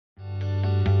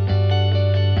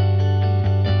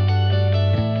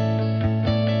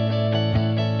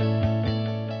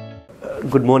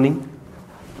Good morning.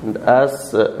 And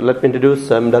let me introduce,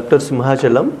 I'm Dr.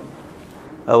 Simhachalam,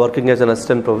 working as an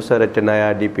assistant professor at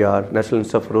NIRDPR, National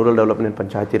Institute of Rural Development and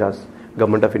Panchayati Raj,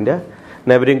 Government of India,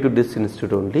 neighboring to this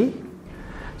institute only.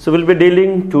 So we'll be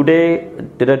dealing today,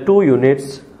 there are two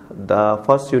units. The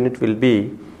first unit will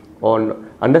be on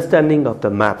understanding of the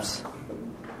maps.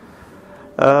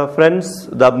 Friends,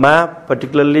 the map,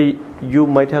 particularly you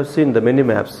might have seen the many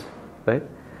maps, right?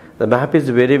 The map is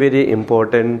very, very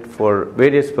important for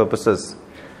various purposes.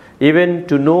 Even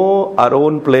to know our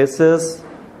own places,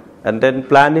 and then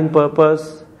planning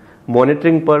purpose,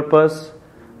 monitoring purpose,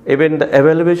 even the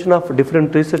evaluation of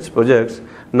different research projects,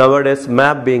 nowadays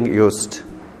map being used,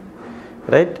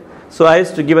 right? So I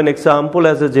used to give an example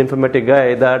as a Gioinformatics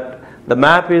guy that the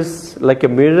map is like a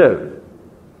mirror.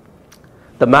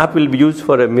 The map will be used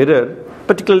for a mirror,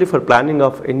 particularly for planning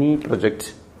of any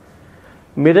project.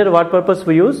 Mirror, what purpose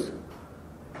we use?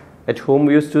 At home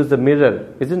we used to use the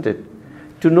mirror, isn't it?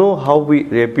 To know how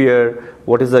we appear,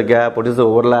 what is the gap, what is the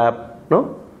overlap,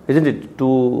 no? Isn't it?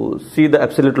 To see the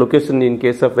absolute location in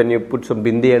case of when you put some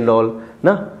bindi and all,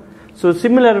 no? So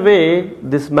similar way,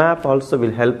 this map also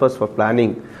will help us for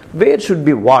planning. Where should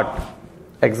be what?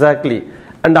 Exactly.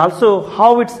 And also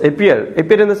how it's appear.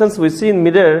 Appear in the sense we see in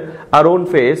mirror our own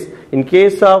face. In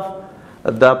case of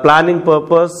the planning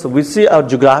purpose, we see our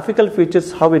geographical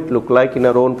features, how it look like in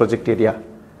our own project area.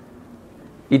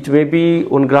 It may be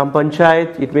on gram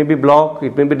panchayat, it may be block,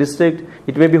 it may be district,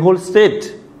 it may be whole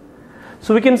state.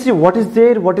 So we can see what is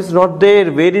there, what is not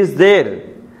there, where is there.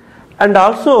 And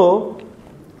also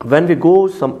when we go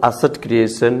some asset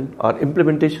creation or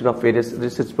implementation of various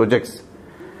research projects,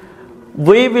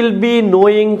 we will be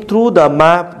knowing through the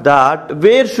map that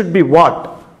where should be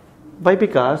what. Why?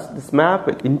 Because this map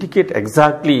will indicate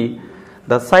exactly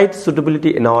the site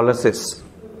suitability analysis.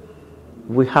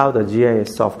 We have the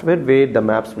GIS software where the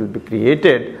maps will be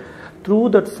created. Through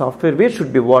that software, where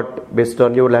should be what? Based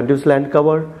on your land use land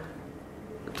cover,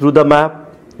 through the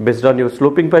map, based on your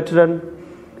sloping pattern,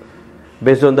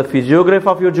 based on the physiography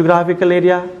of your geographical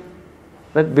area,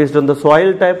 right? Based on the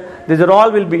soil type, these are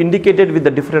all will be indicated with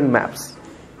the different maps,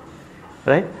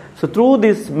 right? So through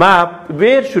this map,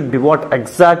 where should be what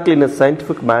exactly in a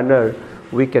scientific manner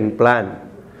we can plan.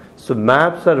 So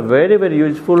maps are very, very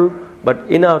useful, but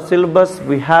in our syllabus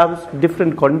we have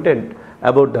different content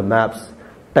about the maps,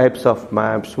 types of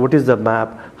maps, what is the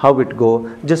map, how it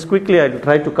go. Just quickly I will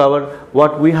try to cover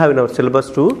what we have in our syllabus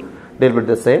to deal with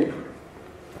the same.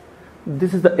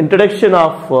 This is the introduction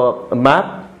of a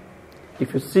map.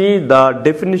 If you see the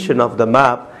definition of the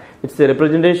map, it's a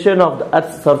representation of the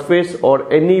Earth's surface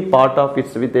or any part of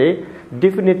it with a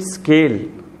definite scale.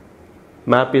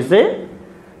 Map is a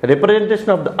representation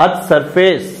of the Earth's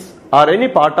surface or any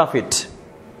part of it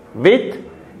with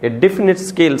a definite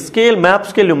scale. Map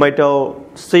scale you might have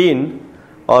seen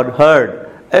or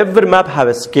heard. Every map have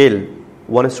a scale.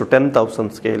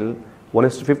 1:10,000 scale,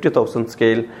 1:50,000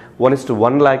 scale,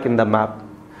 1:1 lakh in the map.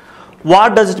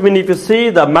 What does it mean? If you see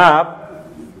the map,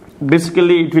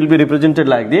 basically it will be represented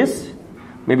like this.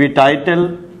 Maybe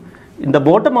title. In the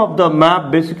bottom of the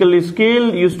map, basically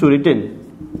scale used to written.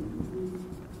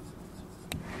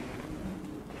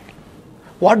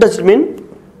 What does it mean?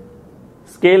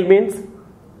 Scale means,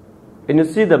 when you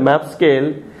see the map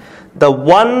scale, the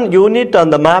 1 unit on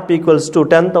the map equals to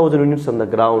 10,000 units on the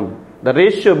ground. The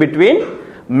ratio between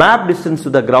map distance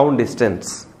to the ground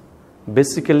distance.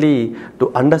 Basically,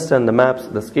 to understand the maps,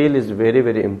 the scale is very,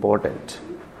 very important.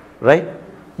 Right?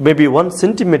 Maybe 1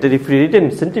 centimeter, if you read in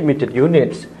centimeter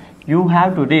units, you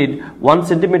have to read 1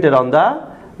 centimeter on the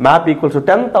map equals to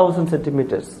 10,000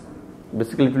 centimeters.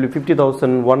 Basically it will be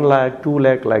 50,000, 1 lakh, 2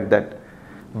 lakh, like that.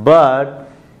 But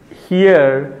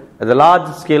here, the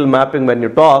large scale mapping, when you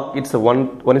talk, it's a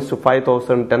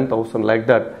 1:5,000, 10,000, like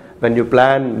that. When you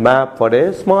plan map for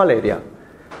a small area.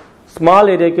 Small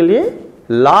area के लिए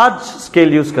large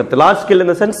scale use करते. Large scale in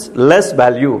the sense less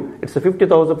value. It's a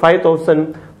 50,000,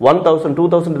 5,000, 1,000,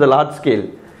 2,000 is the large scale.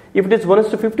 If it is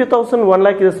 1:50,000, 1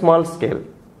 lakh is a small scale.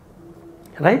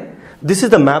 Right? This is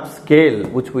the map scale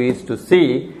which we used to see.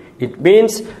 It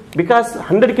means because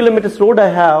 100 kilometers road I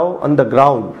have on the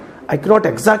ground, I cannot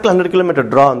exactly 100 kilometer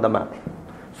draw on the map.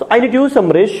 So I need to use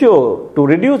some ratio to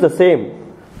reduce the same.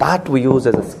 That we use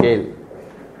as a scale.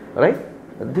 Right?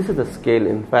 This is the scale,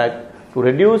 in fact, to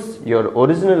reduce your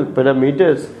original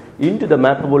parameters into the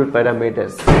mappable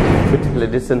parameters. Particular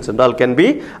distance and all can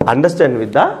be understood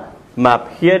with the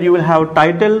map. Here you will have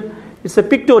title. It's a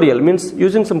pictorial, means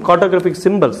using some cartographic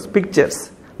symbols,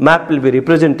 pictures. Map will be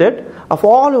represented of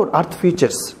all your earth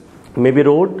features. Maybe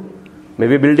road,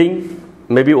 maybe building,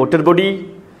 maybe water body,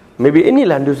 maybe any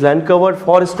land use, land covered,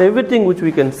 forest, everything which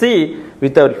we can see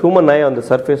with our human eye on the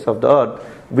surface of the earth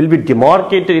will be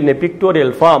demarcated in a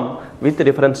pictorial form with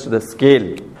reference to the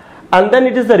scale. And then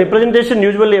it is the representation,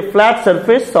 usually a flat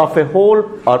surface of a whole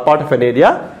or part of an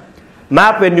area.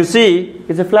 Map, when you see,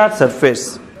 is a flat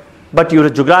surface, but your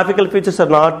geographical features are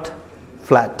not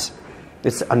flat.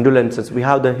 It's undulances. We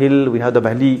have the hill, we have the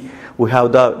valley, we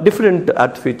have the different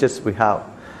earth features we have.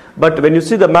 But when you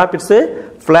see the map, it's a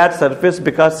flat surface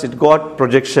because it got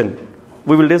projection.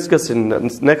 We will discuss in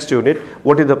the next unit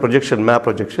what is the projection, map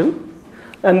projection.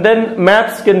 And then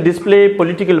maps can display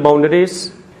political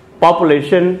boundaries,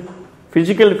 population,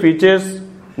 physical features,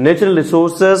 natural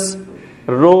resources,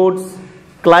 roads,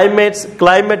 climates.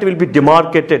 Climate will be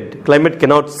demarcated. Climate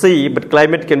cannot see, but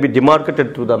climate can be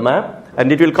demarcated through the map,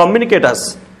 and it will communicate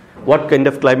us what kind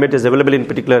of climate is available in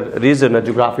particular region or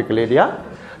geographical area.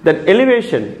 Then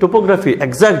elevation, topography,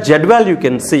 exact jadwal you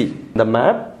can see in the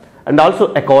map, and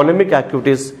also economic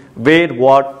activities, where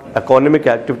what economic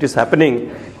activities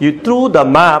happening. Through the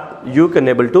map you can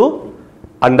able to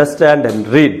understand and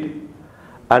read.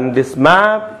 And this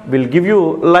map will give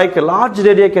you, like a large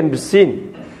area can be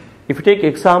seen. If you take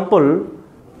example,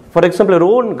 for example, your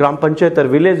own Gram Panchayat or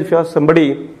village, if you ask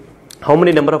somebody how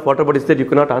many number of water bodies there, you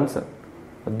cannot answer.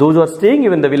 Those who are staying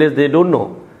even in the village, they don't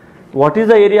know. What is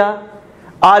the area?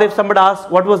 Or if somebody asks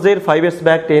what was there 5 years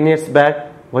back, 10 years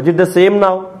back, was it the same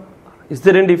now? Is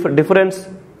there any difference?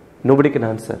 Nobody can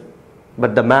answer.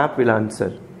 But the map will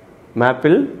answer. Map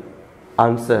will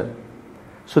answer.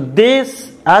 So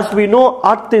this, as we know,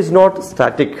 earth is not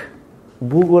static.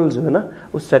 Bhugol jo hai na,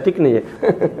 wo static nahi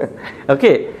hai.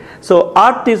 Okay. So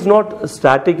earth is not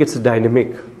static, it's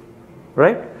dynamic.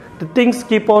 Right? The things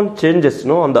keep on changes,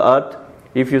 no, on the earth.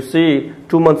 If you see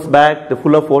 2 months back, the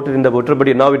full of water in the water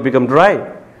body, now it become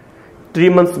dry. 3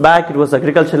 months back, it was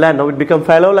agricultural land, now it become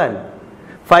fallow land.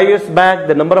 5 years back,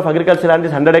 the number of agricultural land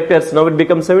is 100 hectares, now it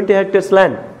becomes 70 hectares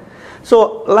land.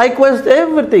 So likewise,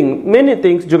 everything, many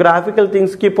things, geographical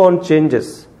things keep on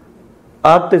changes.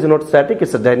 Earth is not static,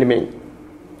 it's a dynamic.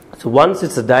 So once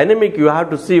it's a dynamic, you have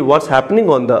to see what's happening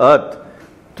on the earth.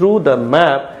 Through the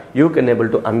map, you can able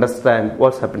to understand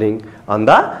what's happening on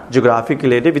the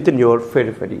geographical area within your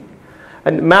periphery.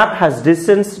 And map has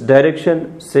distance,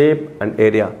 direction, shape and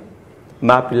area.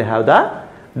 Map will have the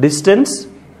distance,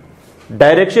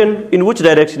 direction, in which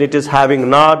direction it is having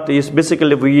north, east,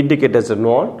 basically we indicate as a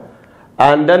north.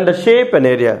 And then the shape and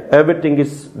area, everything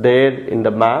is there in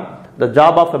the map. The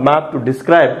job of a map to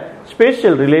describe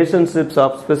spatial relationships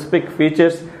of specific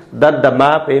features that the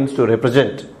map aims to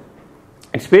represent.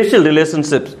 And spatial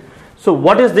relationships. So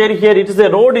what is there here? It is a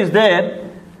road is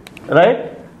there,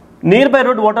 right? Nearby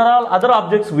road, what are all other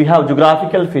objects? We have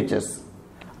geographical features.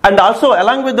 And also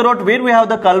along with the road, where we have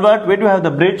the culvert, where do we have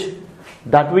the bridge,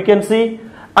 that we can see.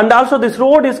 And also this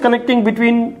road is connecting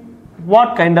between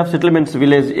what kind of settlements?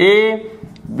 Village A,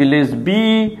 village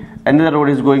B, another road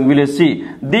is going village C.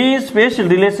 These spatial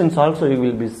relations also you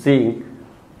will be seeing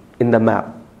in the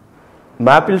map.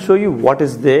 Map will show you what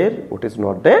is there, what is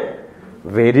not there,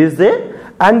 where is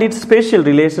there, and its spatial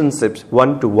relationships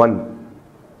one to one.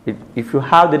 If you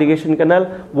have the irrigation canal,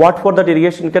 what for that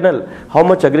irrigation canal? How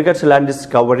much agricultural land is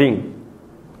covering?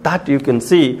 That you can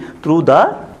see through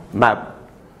the map.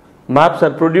 Maps are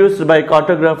produced by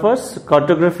cartographers.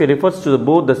 Cartography refers to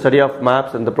both the study of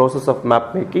maps and the process of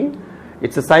map making.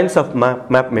 It's a science of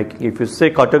map making. If you say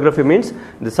cartography means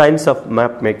the science of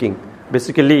map making.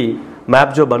 Basically,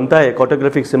 map जो बनता है,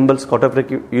 cartographic symbols,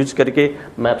 cartography use करके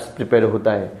maps prepare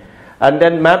होता है. And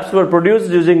then maps were produced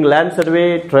using land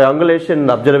survey, triangulation,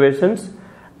 and observations.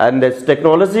 And as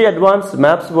technology advanced,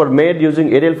 maps were made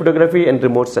using aerial photography and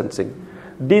remote sensing.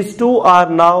 These two are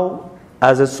now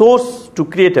as a source to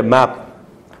create a map.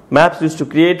 Maps used to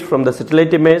create from the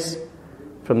satellite image,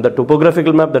 from the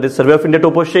topographical map, that is survey of India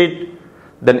topo sheet,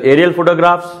 then aerial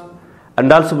photographs,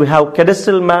 and also we have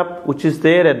cadastral map, which is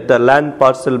there at the land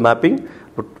parcel mapping.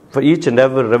 For each and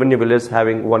every revenue village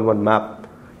having one map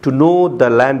to know the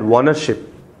land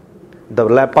ownership.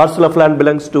 The parcel of land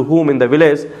belongs to whom in the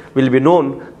village will be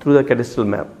known through the cadastral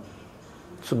map.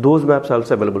 So those maps are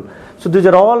also available. So these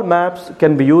are all maps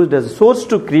can be used as a source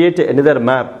to create another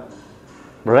map,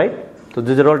 right? So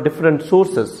these are all different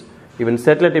sources. Even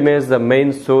satellite image is the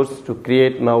main source to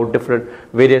create now different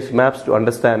various maps to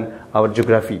understand our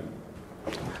geography.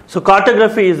 So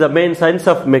cartography is the main science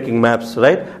of making maps,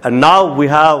 right? And now we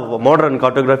have modern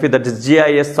cartography, that is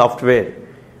GIS software,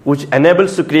 which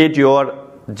enables to create your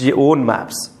own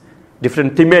maps,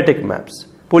 different thematic maps,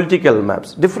 political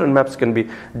maps. Different maps can be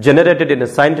generated in a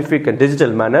scientific and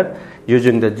digital manner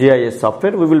using the GIS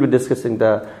software. We will be discussing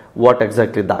what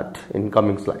exactly that in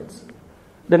coming slides.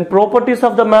 Then properties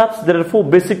of the maps. There are 4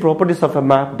 basic properties of a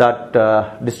map that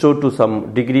distort to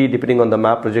some degree depending on the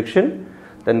map projection.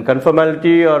 Then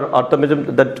conformality or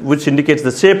orthomonism, that which indicates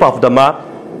the shape of the map.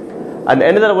 And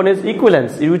another one is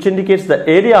equivalence, which indicates the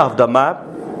area of the map.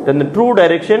 Then the true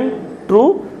direction,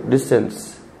 true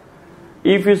distance.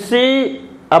 If you see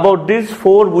about these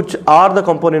 4, which are the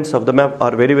components of the map,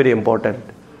 are very, very important.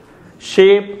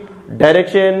 Shape,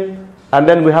 direction, and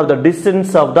then we have the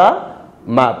distance of the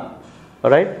map.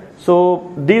 Alright,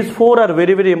 so these 4 are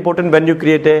very, very important when you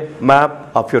create a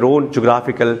map of your own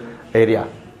geographical area.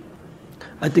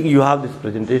 I think you have this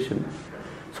presentation.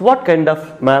 So what kind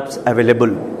of maps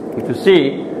available? If you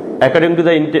see, according to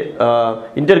the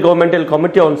Intergovernmental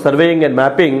Committee on Surveying and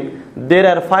Mapping, there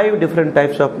are 5 different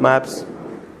types of maps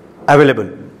available,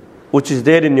 which is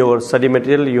there in your study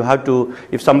material. You have to,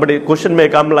 if somebody question may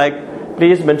come like,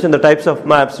 please mention the types of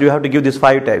maps, you have to give these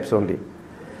 5 types only.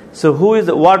 So who is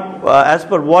what, as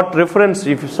per what reference,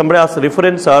 if somebody asks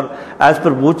reference or as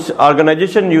per which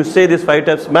organization you say this 5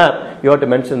 types map, you have to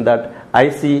mention that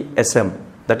ICSM,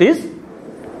 that is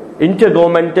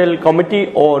Intergovernmental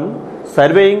Committee on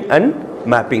Surveying and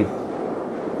Mapping.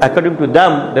 According to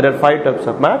them, there are 5 types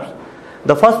of maps.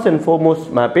 The first and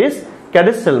foremost map is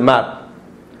cadastral map.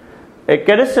 A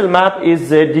cadastral map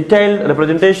is a detailed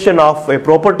representation of a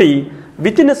property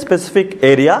within a specific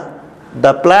area.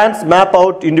 The plans map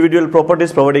out individual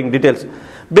properties providing details.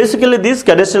 Basically, this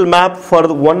cadastral map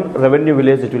for one revenue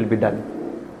village it will be done.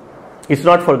 It's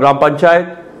not for Gram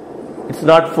Panchayat, it's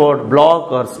not for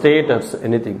block or state or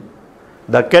anything.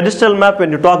 The cadastral map,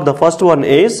 when you talk, the first one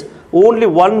is only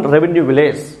one revenue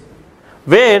village,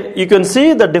 where you can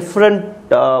see the different,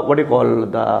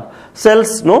 the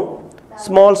cells,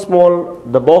 small,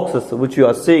 the boxes which you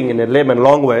are seeing in a layman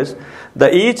language,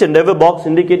 the each and every box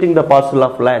indicating the parcel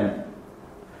of land,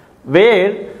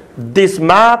 where this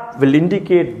map will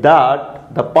indicate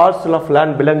that the parcel of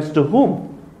land belongs to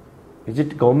whom? Is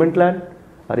it government land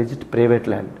or is it private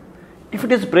land? If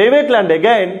it is private land,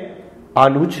 again,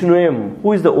 on which name,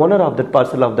 who is the owner of that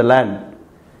parcel of the land?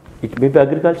 It may be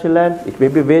agricultural land, it may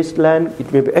be waste land,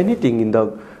 it may be anything in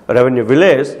the revenue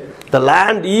village. The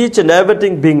land, each and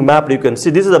everything being mapped, you can see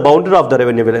this is the boundary of the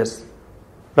revenue village,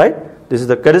 right? This is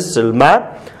the cadastral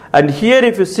map. And here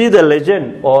if you see the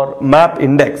legend or map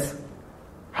index,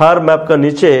 her map का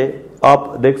नीचे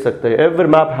आप देख सकते हैं. Every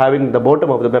map having the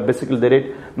bottom of the map, basically they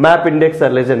read map index or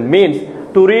legend.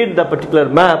 Means to read the particular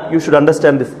map, you should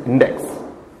understand this index.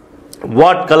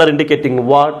 What color indicating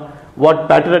what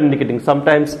pattern indicating.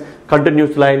 Sometimes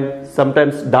continuous line,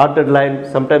 sometimes dotted line,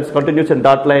 sometimes continuous and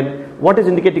dot line. What is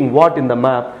indicating what in the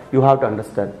map, you have to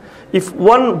understand. If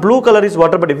one blue color is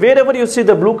water body, wherever you see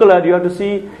the blue color, you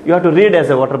have to read as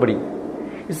a water body.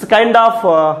 It's kind of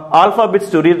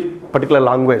alphabets to read particular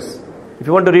language. If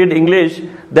you want to read English,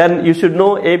 then you should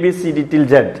know A, B, C, D till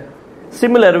Z.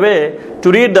 Similar way,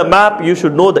 to read the map, you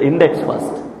should know the index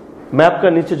first. Map का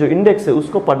नीचे जो index है,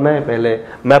 उसको पढ़ना है पहले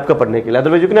map का पढ़ने के लिए.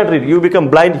 Otherwise, you cannot read. You become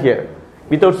blind here.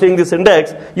 Without seeing this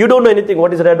index, you don't know anything.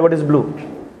 What is red? What is blue?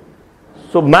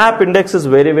 So map index is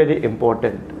very, very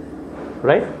important,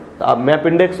 right? Map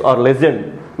index or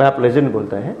legend, map legend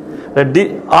बोलता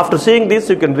है. After seeing this,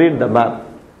 you can read the map.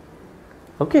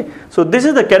 Okay, so this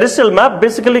is the cadastral map.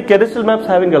 Basically, cadastral maps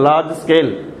having a large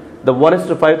scale. The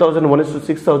 1:5,000,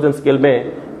 1:6,000 scale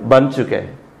में बन चुके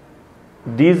हैं.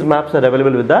 These maps are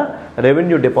available with the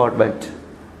revenue department.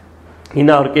 In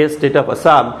our case, state of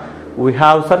Assam, we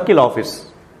have circle office.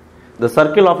 The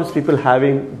circle office people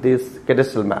having this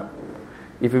cadastral map.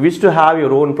 If you wish to have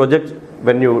your own project,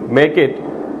 when you make it,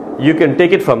 you can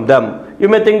take it from them. You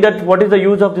may think that what is the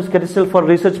use of this cadastral for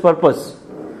research purpose?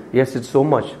 Yes, it's so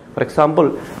much. For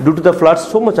example, due to the floods,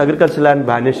 so much agricultural land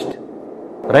vanished,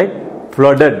 right?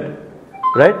 Flooded,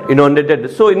 right?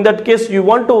 Inundated. So in that case, you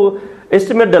want to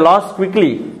estimate the loss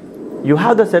quickly. You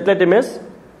have the satellite image,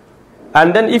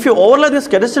 and then if you overlay this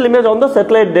cadastral image on the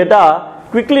satellite data,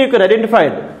 quickly you can identify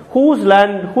whose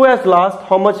land, who has lost,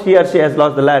 how much he or she has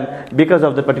lost the land because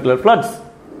of the particular floods.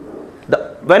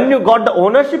 When you got the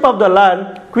ownership of the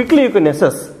land, quickly you can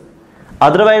assess.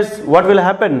 Otherwise, what will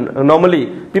happen? Normally,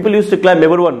 people used to climb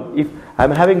everyone. If I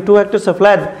am having 2 hectares of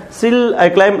land, still I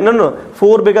climb,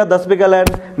 4 bigha, 10 bigha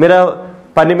land, mera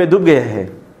pani mein dub gaya hai.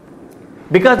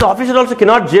 Because the officer also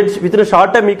cannot judge within a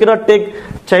short time, he cannot take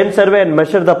chain survey and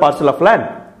measure the parcel of land.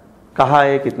 Kaha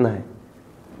hai, kitna hai.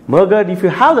 Magar, if you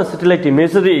have the satellite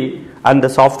imagery and the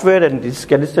software and this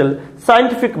cadastral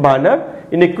scientific manner,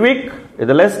 in a quick, with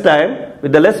the less time,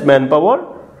 with the less manpower,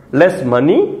 less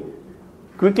money,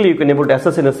 quickly you can able to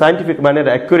assess in a scientific manner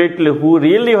accurately who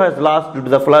really has lost due to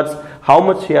the floods, how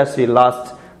much he has she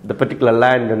lost the particular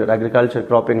land and agriculture,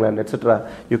 cropping land,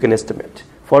 etc. You can estimate.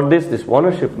 For this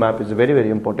ownership map is very, very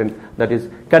important. That is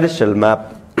cadastral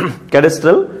map.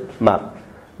 Cadastral map.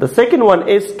 The second one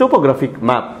is topographic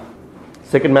map.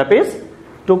 Second map is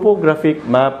topographic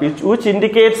map, which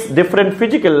indicates different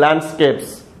physical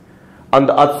landscapes on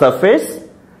the Earth's surface.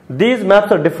 These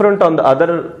maps are different on the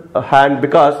other hand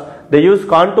because they use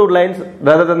contour lines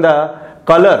rather than the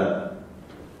color.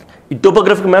 In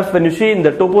topographic maps, when you see in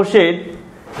the topo shade,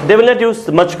 they will not use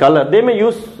much color. They may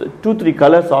use 2-3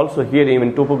 colors also here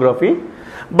in topography.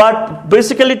 But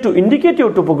basically to indicate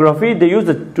your topography, they use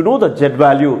to know the Z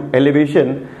value,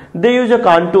 elevation, they use the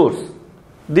contours.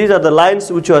 These are the lines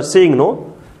which you are seeing,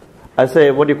 no? I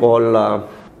say, what do you call,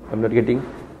 I'm not getting,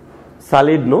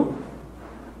 solid, no?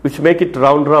 Which make it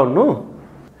round, no?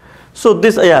 So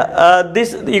this,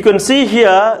 this you can see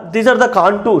here, these are the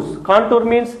contours. Contour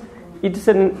means it is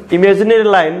an imaginary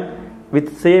line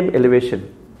with same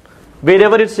elevation.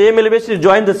 Wherever it's same elevation, you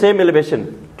join the same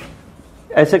elevation.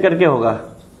 ऐसे करके होगा.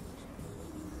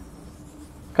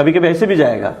 कभी-कभी ऐसे भी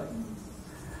जाएगा.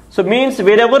 So means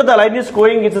wherever the line is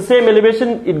going, it's the same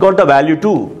elevation, it got a value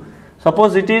too.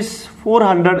 Suppose it is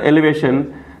 400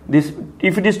 elevation. This,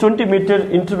 if it is 20-meter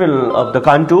interval of the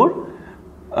contour,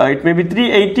 it may be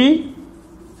 380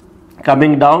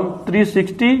 coming down,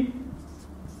 360,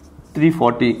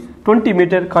 340,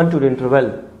 20-meter contour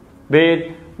interval.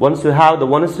 Where once you have the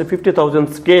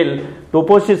 1/50,000 scale,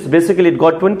 toposis basically it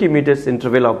got 20 meters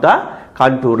interval of the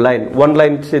contour line. One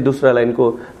line से दूसरा line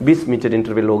को 20 meter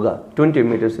interval होगा, 20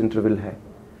 meters interval है,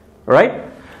 right?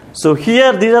 So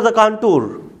here these are the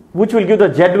contour which will give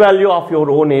the Z value of your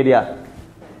own area.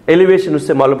 Elevation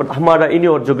उससे मालूम पड़ता हमारा in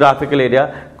your geographical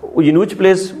area, in which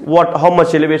place how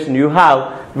much elevation you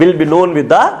have will be known with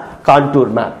the contour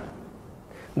map.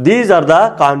 These are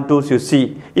the contours you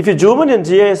see. If you zoom in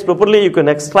GIS properly, you can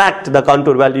extract the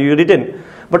contour value you written.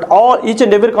 But each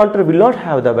and every contour will not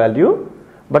have the value.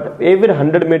 But every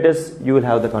 100 meters, you will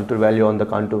have the contour value on the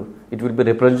contour. It will be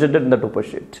represented in the topo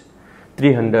sheet.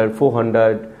 300,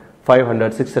 400,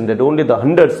 500, 600. Only the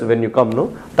hundreds when you come,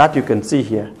 no? That you can see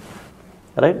here.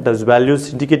 Right? Those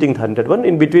values indicating the 101.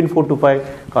 In between 4 to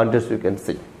 5 contours you can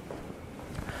see.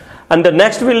 And the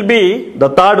next will be, the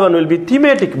third one will be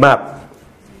thematic map.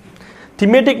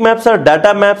 Thematic maps are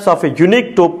data maps of a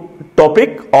unique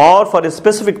topic or for a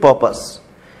specific purpose.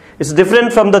 It's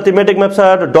different from the thematic maps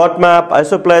are dot map,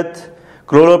 isopleth,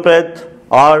 chloropleth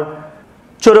or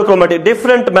chorochromatic.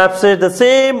 Different maps say the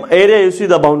same area you see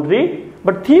the boundary,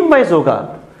 but theme wise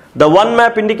hoga. The one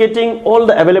map indicating all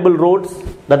the available roads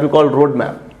that we call road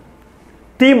map.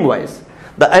 Theme wise.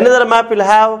 The another map will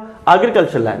have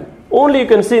agricultural land. Only you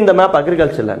can see in the map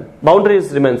agricultural land.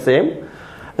 Boundaries remain same.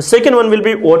 The second one will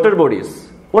be water bodies.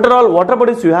 What are all water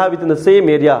bodies you have within the same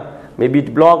area? Maybe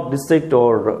it block, district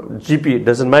or GP,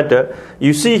 doesn't matter.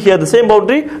 You see here the same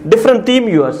boundary, different theme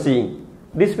you are seeing.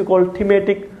 This we call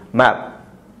thematic map.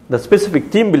 The specific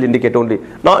theme will indicate only.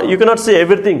 Now you cannot see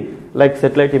everything like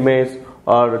satellite image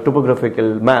or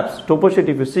topographical maps. Topo sheet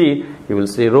if you see, you will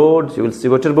see roads, you will see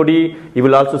water body, you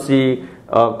will also see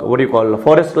what do you call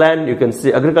forest land, you can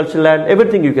see agricultural land,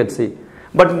 everything you can see.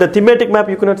 But in the thematic map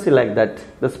you cannot see like that.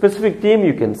 The specific theme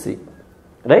you can see.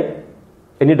 Right?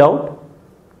 Any doubt?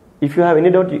 If you have any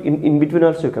doubt, in between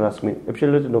also you can ask me.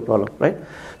 Absolutely no problem. Right?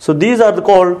 So these are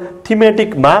called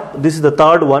thematic map. This is the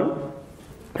third one.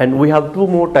 And we have two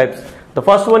more types. The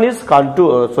first one is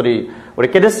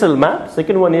cadastral map.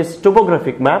 Second one is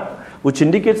topographic map, which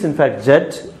indicates in fact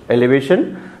Z,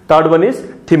 elevation. Third one is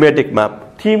thematic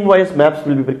map. Theme wise maps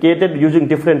will be created using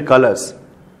different colors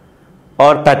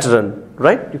or pattern.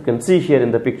 Right? You can see here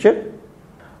in the picture.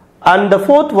 And the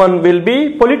fourth one will be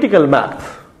political map.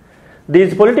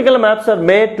 These political maps are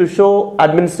made to show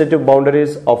administrative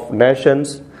boundaries of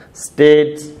nations,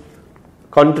 states,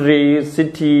 countries,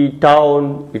 city,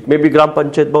 town. It may be Gram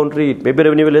Panchayat boundary, it may be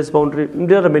revenue village boundary.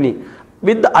 There are many.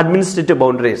 With the administrative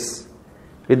boundaries.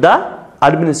 With the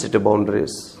administrative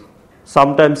boundaries.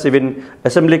 Sometimes even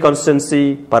assembly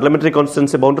constituency, parliamentary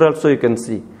constituency boundary also you can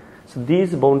see. So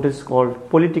these boundaries called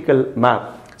political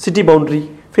map. City boundary,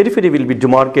 periphery will be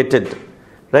demarcated,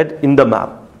 right, in the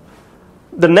map.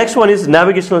 The next one is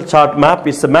navigational chart map.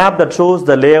 It's a map that shows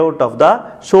the layout of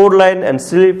the shoreline and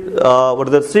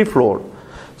sea floor.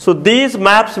 So these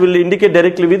maps will indicate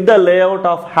directly with the layout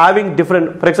of having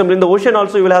different, for example in the ocean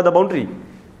also you will have the boundary,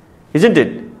 isn't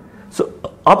it? So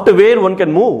up to where one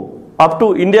can move, up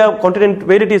to India continent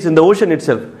where it is in the ocean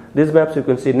itself. These maps you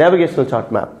can see, navigational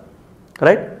chart map,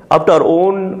 right? Up to our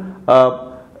own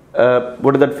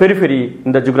periphery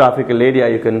in the geographical area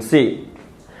you can see.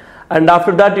 And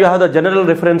after that you have the general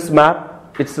reference map.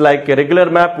 It's like a regular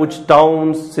map, which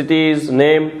towns, cities,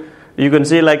 name. You can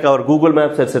see like our Google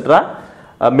Maps, etc.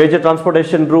 Major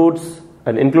transportation routes,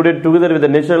 and included together with the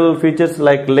natural features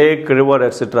like lake, river,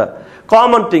 etc.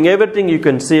 Common thing, everything you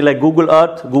can see like Google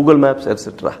Earth, Google Maps,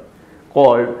 etc.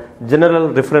 Called general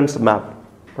reference map,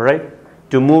 right?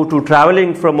 To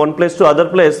traveling from one place to other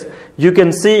place, you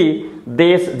can see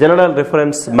this general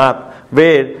reference map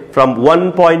where from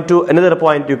one point to another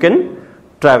point you can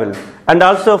travel, and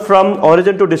also from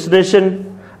origin to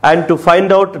destination, and to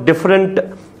find out different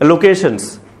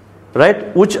locations,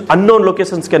 right? Which unknown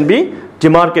locations can be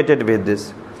demarcated with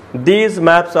this. These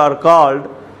maps are called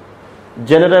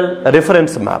general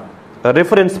reference map. A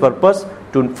reference purpose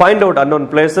to find out unknown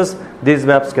places, these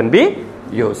maps can be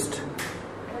used.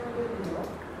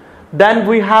 Then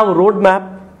we have road map.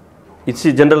 You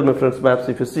see general reference maps.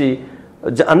 If you see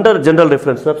under general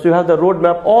reference maps, you have the road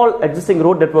map. All existing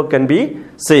road network can be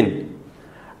seen.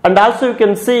 And also you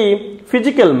can see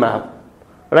physical map,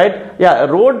 right? Yeah,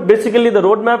 road, basically the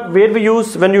road map where we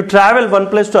use when you travel one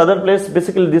place to other place,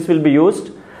 basically this will be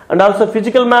used. And also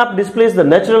physical map displays the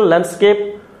natural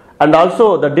landscape, and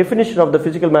also the definition of the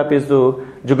physical map is the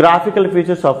geographical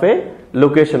features of a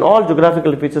location. All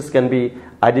geographical features can be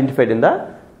identified in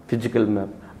the physical map.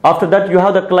 After that you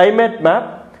have the climate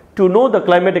map. To know the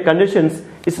climatic conditions,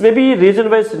 it may be region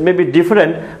wise, it may be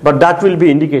different, but that will be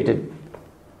indicated.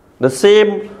 The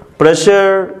same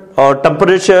pressure or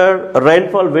temperature,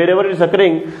 rainfall, wherever it is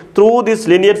occurring, through these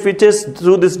linear features,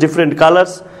 through these different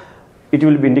colors, it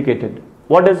will be indicated.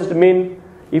 What does it mean?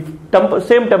 If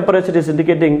same temperature is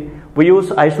indicating, we use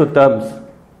isotherms.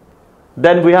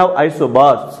 Then we have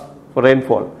isobars for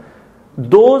rainfall.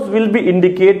 Those will be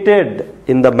indicated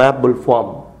in the mappable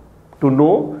form to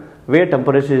know where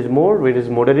temperature is more, where it is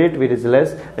moderate, where it is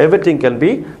less. Everything can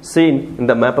be seen in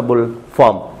the mappable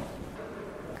form.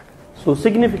 So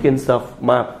significance of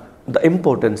map, the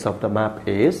importance of the map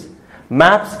is,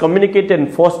 maps communicate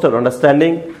and foster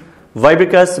understanding. Why?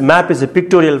 Because map is a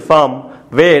pictorial form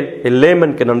where a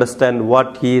layman can understand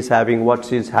what he is having, what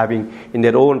she is having in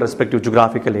their own respective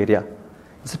geographical area.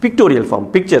 It's a pictorial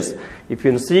form, pictures. If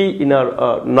you see in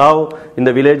our now in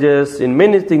the villages, in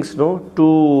many things, to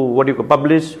what you could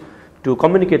publish, to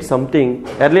communicate something.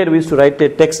 Earlier we used to write a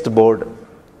text board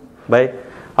by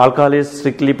alcohol is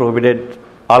strictly prohibited,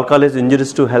 alcohol is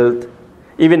injurious to health,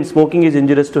 even smoking is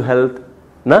injurious to health.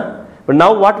 But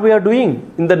now what we are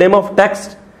doing in the name of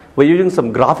text, we are using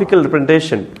some graphical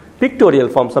representation, pictorial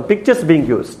form, some pictures being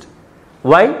used.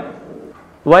 Why?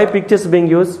 Why pictures being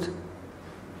used?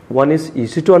 One is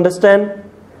easy to understand,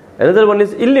 another one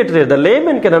is illiterate. The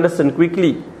layman can understand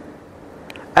quickly,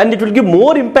 and it will give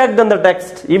more impact than the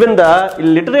text. Even the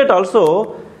illiterate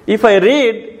also, if I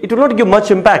read, it will not give much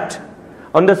impact.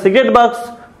 On the cigarette box,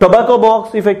 tobacco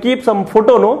box, if I keep some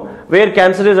photo, where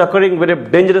cancer is occurring, very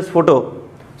dangerous photo,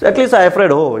 so at least I am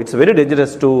afraid, it's very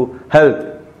dangerous to health.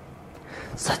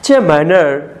 Such a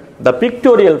manner, the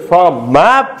pictorial form,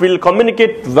 map will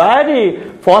communicate very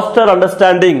faster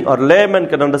understanding, or layman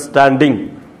can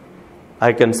understanding.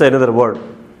 I can say another word.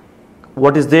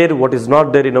 What is there, what is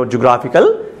not there in our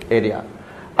geographical area.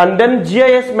 And then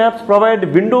GIS maps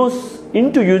provide windows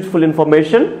into useful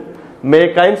information.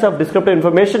 Many kinds of descriptive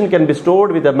information can be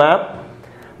stored with a map.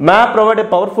 Map provide a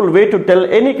powerful way to tell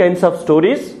any kinds of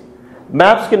stories.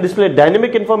 Maps can display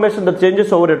dynamic information that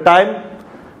changes over a time.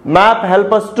 Map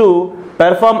help us to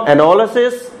perform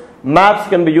analysis. Maps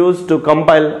can be used to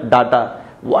compile data.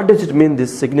 What does it mean?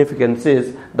 This significance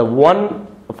is the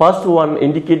first one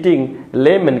indicating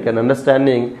layman can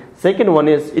understanding. Second one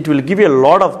is it will give you a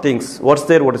lot of things. What's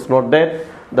there, what is not there.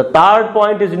 The third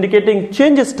point is indicating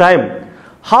changes time.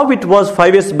 How it was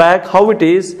 5 years back, how it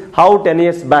is, how 10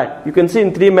 years back. You can see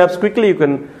in 3 maps quickly you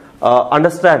can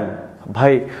understand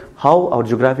by how our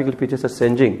geographical features are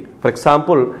changing. For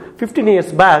example, 15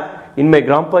 years back in my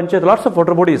Gram Panchayat, lots of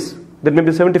water bodies. There may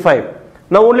be 75.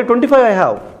 Now only 25 I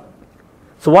have.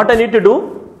 So what I need to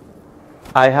do?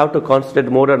 I have to concentrate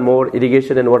more and more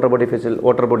irrigation and water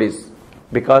bodies,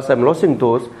 because I am losing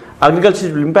those.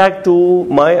 Agriculture will impact to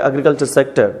my agriculture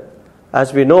sector.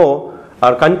 As we know,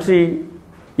 our country,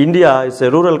 India, is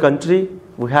a rural country.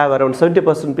 We have around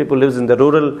 70% people lives in the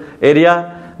rural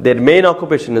area. Their main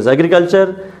occupation is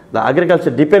agriculture. The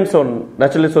agriculture depends on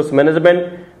natural resource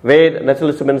management, where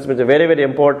natural resource management is very, very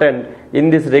important. In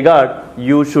this regard,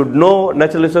 you should know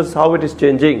natural resource, how it is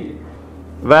changing.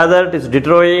 Whether it is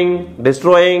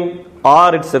destroying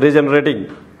or it's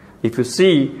regenerating. If you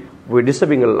see, we're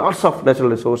disturbing lots of natural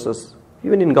resources.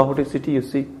 Even in Guwahati city, you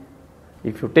see,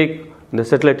 if you take the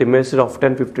satellite image of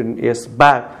 10-15 years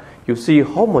back, you see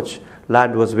how much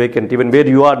land was vacant. Even where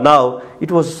you are now,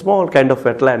 it was a small kind of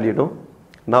wetland,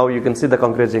 Now you can see the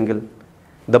concrete jungle.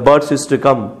 The birds used to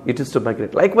come, it used to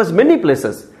migrate. Likewise, many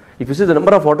places. If you see the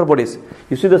number of water bodies,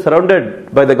 you see the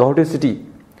surrounded by the Guwahati city.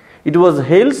 It was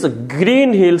hills,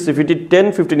 green hills, if you did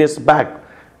 10, 15 years back,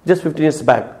 just 15 years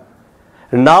back.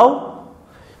 Now,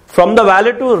 from the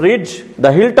valley to ridge,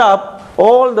 the hilltop,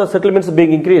 all the settlements are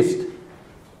being increased.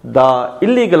 The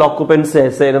illegal occupancy, I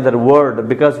say another word,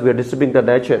 because we are disturbing the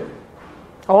nature.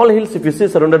 All hills, if you see,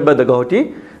 surrounded by the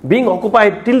Guwahati, being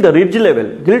occupied till the ridge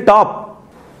level, hilltop.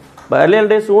 By earlier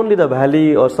days, only the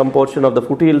valley or some portion of the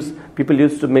foothills, people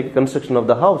used to make construction of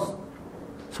the house.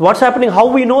 So what's happening? How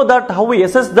we know that? How we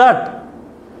assess that?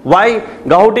 Why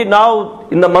Guwahati now,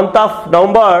 in the month of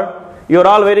November, you're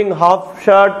all wearing half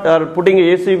shirt or putting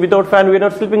AC without fan, we're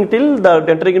not sleeping till the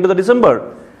entering into the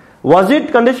December. Was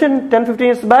it condition 10, 15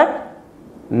 years back?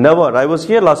 Never. I was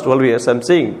here last 12 years, I'm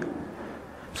saying.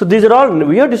 So these are all,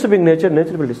 we are disturbing nature,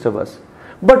 nature will disturb us.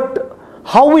 But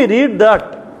how we read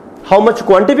that? How much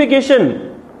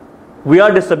quantification we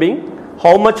are disturbing,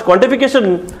 how much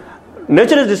quantification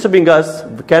nature is disturbing us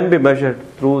can be measured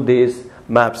through these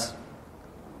maps.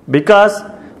 Because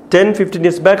 10, 15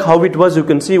 years back, how it was, you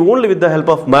can see only with the help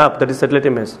of map, that is satellite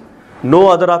image. No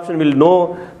other option will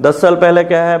know 10 साल पहले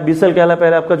क्या है, 20 साल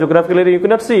पहले आपका geographical area, you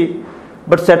cannot see.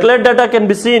 But satellite data can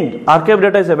be seen, archive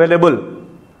data is available.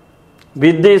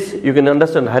 With this, you can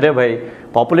understand, Hare bhai,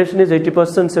 population is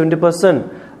 80%,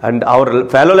 70%, and our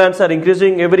fallow lands are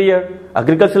increasing every year.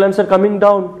 Agricultural lands are coming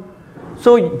down.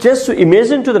 So just to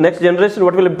imagine to the next generation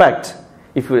what will impact.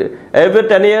 If every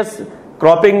 10 years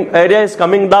cropping area is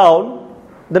coming down,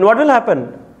 then what will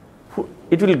happen?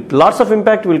 It will, lots of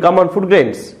impact will come on food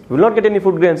grains. We will not get any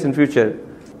food grains in future.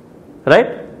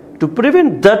 Right? To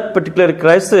prevent that particular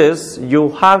crisis, you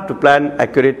have to plan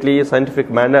accurately, scientific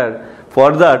manner.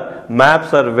 For that,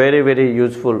 maps are very, very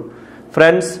useful.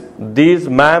 Friends, these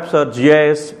maps are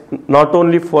GIS not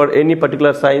only for any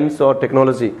particular science or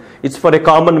technology. It's for a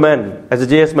common man. As a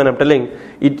GIS man, I'm telling,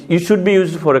 it should be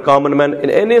used for a common man. In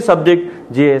any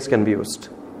subject, GIS can be used.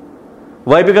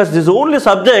 Why? Because this is the only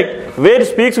subject where it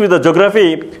speaks with the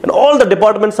geography, and all the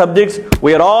department subjects,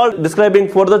 we are all describing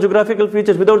for the geographical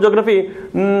features. Without geography,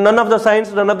 none of the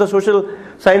science, none of the social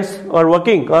science are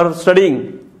working or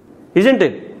studying. Isn't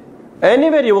it?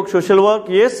 Anywhere you work social work,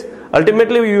 yes,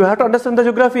 ultimately you have to understand the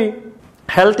geography.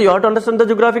 Health, you have to understand the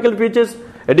geographical features.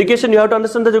 Education, you have to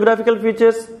understand the geographical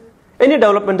features. Any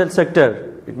developmental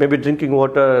sector, it may be drinking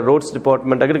water, roads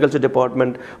department, agriculture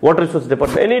department, water resource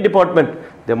department, any department,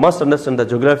 they must understand the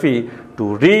geography.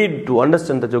 To read, to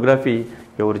understand the geography,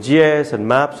 your GIS and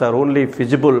maps are only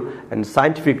feasible and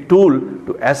scientific tool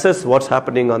to assess what's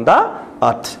happening on the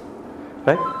earth.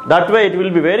 Right? That way it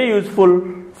will be very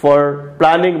useful for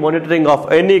planning, monitoring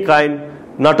of any kind,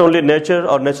 not only nature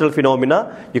or natural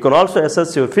phenomena. You can also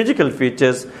assess your physical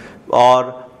features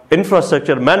or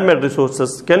infrastructure, man-made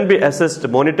resources can be assessed,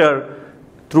 monitored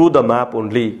through the map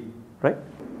only. Right?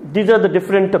 These are the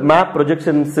different map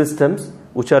projection systems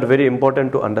which are very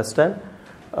important to understand.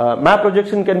 Map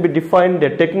projection can be defined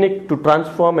a technique to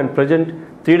transform and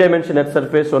present three-dimensional Earth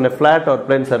surface on a flat or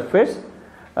plane surface.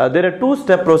 There are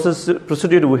two-step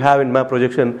procedure we have in map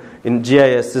projection in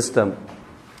GIS system.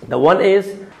 The one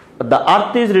is the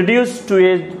Earth is reduced to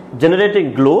a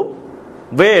generating globe,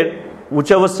 where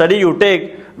whichever study you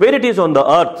take, where it is on the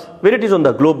Earth, where it is on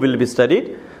the globe will be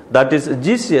studied. That is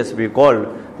GCS we call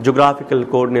Geographical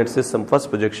Coordinate System first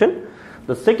projection.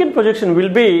 The second projection will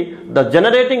be the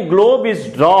generating globe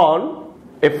is drawn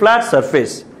a flat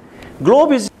surface.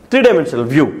 Globe is three-dimensional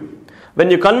view. When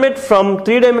you convert from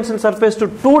three-dimensional surface to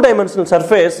two-dimensional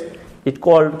surface, it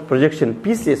called projection,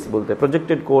 PCS bolte,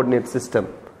 projected coordinate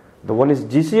system. The one is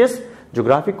GCS,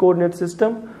 geographic coordinate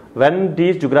system, when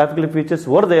these geographical features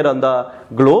were there on the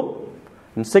globe.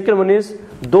 And second one is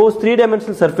those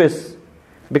three-dimensional surface,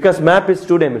 because map is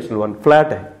two-dimensional one,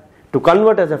 flat. To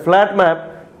convert as a flat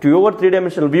map to your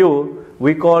three-dimensional view,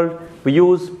 we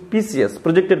use PCS,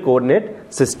 projected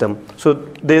coordinate system. So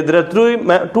there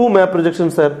are two map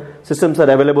projections systems are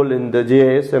available in the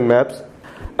GIS and maps,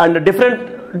 and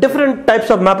different types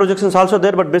of map projections also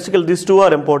there, but basically these two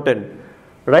are important.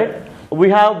 Right? We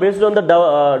have, based on the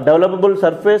developable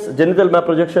surface, genital map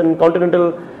projection,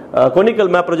 continental conical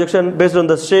map projection, based on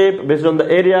the shape, based on the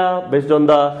area, based on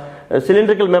the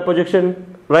cylindrical map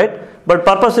projection, right? But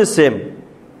purpose is same,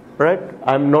 right?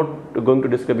 I am not going to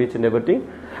describe each and everything.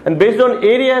 And based on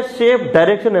area, shape,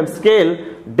 direction and scale,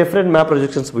 different map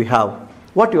projections we have.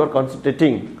 What you are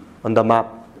concentrating on the map,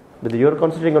 whether you are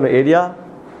concentrating on the area,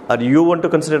 or you want to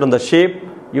concentrate on the shape,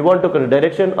 you want to consider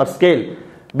direction or scale.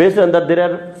 Based on that, there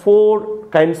are 4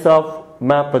 kinds of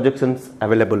map projections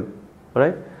available,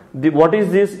 right? What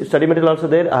is this study material also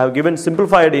there? I have given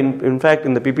simplified in fact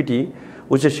in the PPT,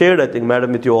 which is shared, I think,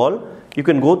 madam, with you all. You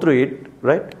can go through it,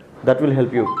 right? That will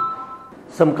help you.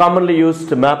 Some commonly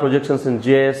used map projections in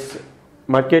GIS.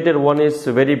 Mercator one is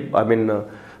very,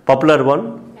 popular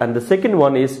one, and the second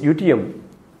one is UTM,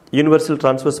 Universal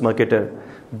Transverse Mercator.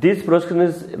 This projection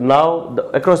is now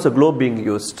across the globe being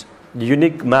used.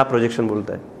 Unique map projection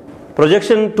बोलता है.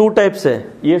 Projection two types है.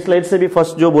 ये slide से भी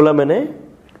first जो बोला मैंने.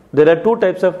 There are two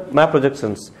types of map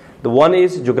projections. The one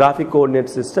is geographic coordinate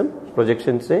system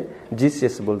projection से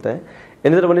GCS बोलता है.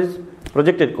 Another one is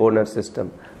projected coordinate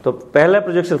system. So पहला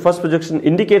projection, first projection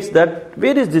indicates that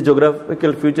where is the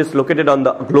geographical features located on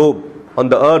the globe, on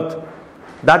the earth,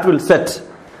 that will set.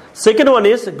 Second one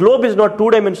is globe is not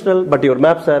two-dimensional, but your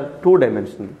maps are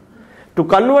two-dimensional. To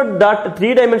convert that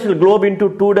three-dimensional globe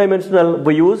into two-dimensional,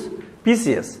 we use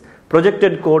PCS,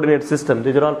 projected coordinate system.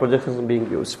 These are all projections being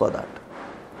used for that.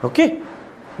 Okay?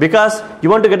 Because you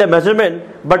want to get a measurement,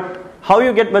 but how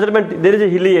you get measurement? There is a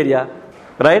hilly area,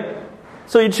 right?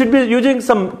 So it should be using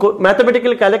some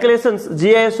mathematical calculations.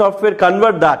 GIS software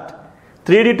convert that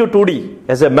 3D to 2D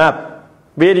as a map,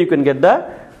 where you can get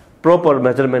the proper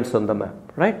measurements on the map,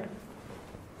 right?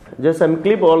 Just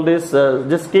clip all this,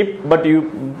 just skip, but you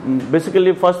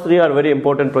basically first three are very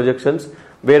important projections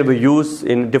where we use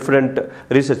in different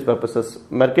research purposes.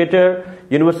 Mercator,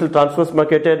 Universal Transverse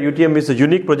Mercator, UTM is a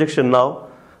unique projection now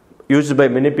used by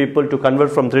many people to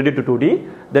convert from 3D to 2D.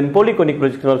 Then polyconic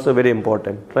projection also very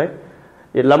important, right?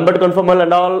 A Lambert conformal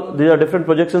and all, these are different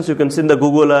projections you can see in the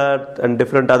Google Earth and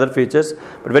different other features.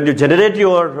 But when you generate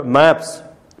your maps,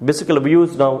 basically we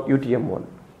use now UTM1.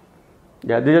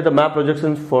 Yeah, these are the map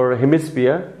projections for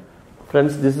hemisphere.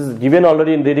 Friends, this is given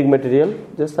already in reading material.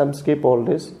 Just skip all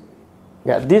this.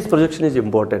 Yeah, this projection is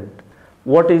important.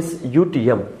 What is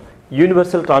UTM?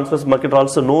 Universal Transverse Mercator,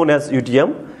 also known as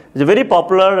UTM. It's a very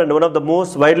popular and one of the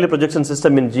most widely projection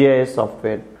system in GIS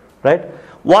software, right?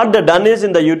 What they done is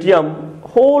in the UTM,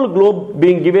 whole globe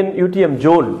being given UTM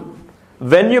zone.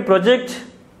 When you project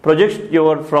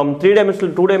your from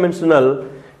 3-dimensional to 2-dimensional,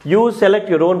 you select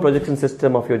your own projection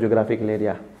system of your geographical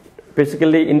area.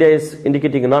 Basically, India is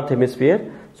indicating a north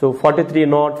hemisphere, so 43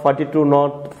 north, 42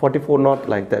 north, 44 north,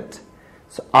 like that.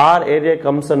 So our area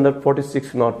comes under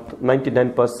 46 north,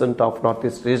 99% of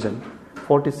northeast region,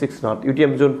 46 north,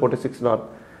 UTM zone 46 north.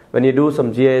 When you do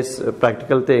some GIS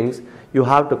practical things, you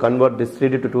have to convert this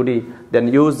 3D to 2D, then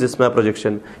use this map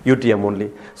projection, UTM only.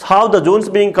 So how the zones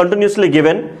being continuously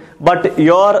given, but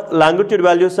your longitude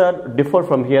values are differ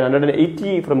from here.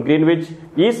 180 from Greenwich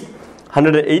east,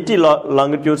 180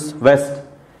 longitudes west.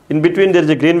 In between there is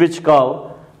a Greenwich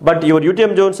curve, but your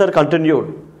UTM zones are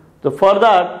continued. So for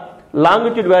that,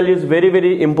 longitude value is very,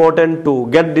 very important to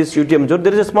get this UTM zone.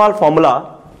 There is a small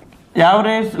formula,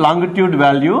 average longitude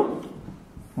value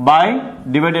by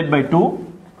divided by 2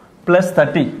 plus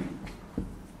 30,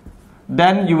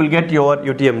 then you will get your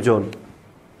UTM zone,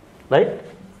 right?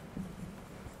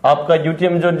 आपका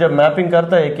UTM zone जब mapping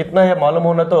करता है कितना है मालूम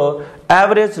होना तो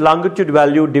average longitude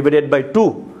value divided by 2.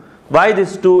 Why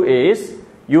this 2 is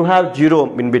you have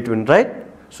 0 in between, right?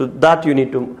 So that you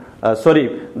need to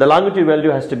the longitude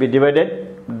value has to be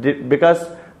divided because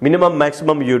minimum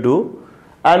maximum you do,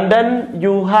 and then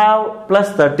you have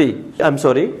plus 30.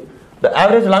 The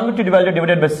average longitude value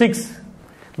divided by 6.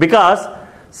 Because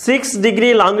 6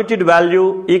 degree longitude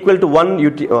value equal to one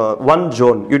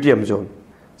zone, UTM zone.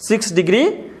 6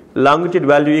 degree longitude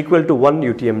value equal to one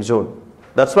UTM zone.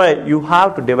 That's why you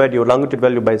have to divide your longitude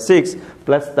value by 6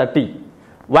 plus 30.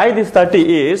 Why this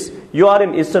 30 is, you are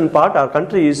in eastern part, our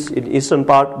country is in eastern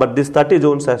part, but this 30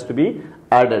 zones has to be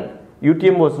added.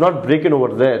 UTM was not breaking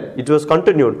over there. It was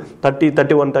continued, 30,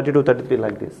 31, 32, 33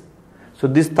 like this. So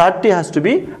this 30 has to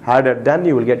be added, then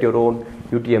you will get your own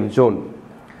UTM zone.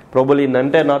 Probably in the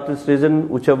entire northeast region,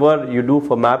 whichever you do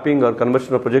for mapping or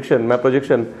conversion or projection, map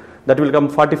projection, that will come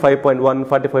 45.1,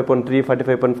 45.3,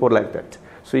 45.4 like that.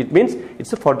 So it means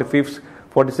it's a 46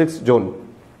 zone.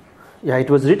 Yeah, it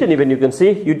was written even, you can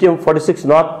see UTM 46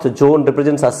 north zone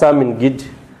represents Assam in GID,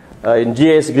 in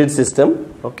GIS grid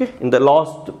system. Okay, in the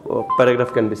last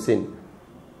paragraph can be seen.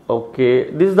 Okay,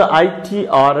 this is the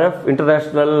ITRF,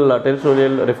 International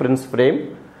Territorial Reference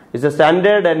Frame. It's a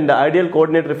standard and ideal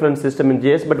coordinate reference system in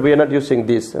GIS, but we are not using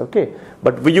this, okay?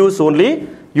 But we use only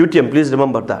UTM, please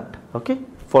remember that, okay?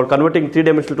 For converting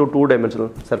 3-dimensional to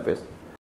 2-dimensional surface.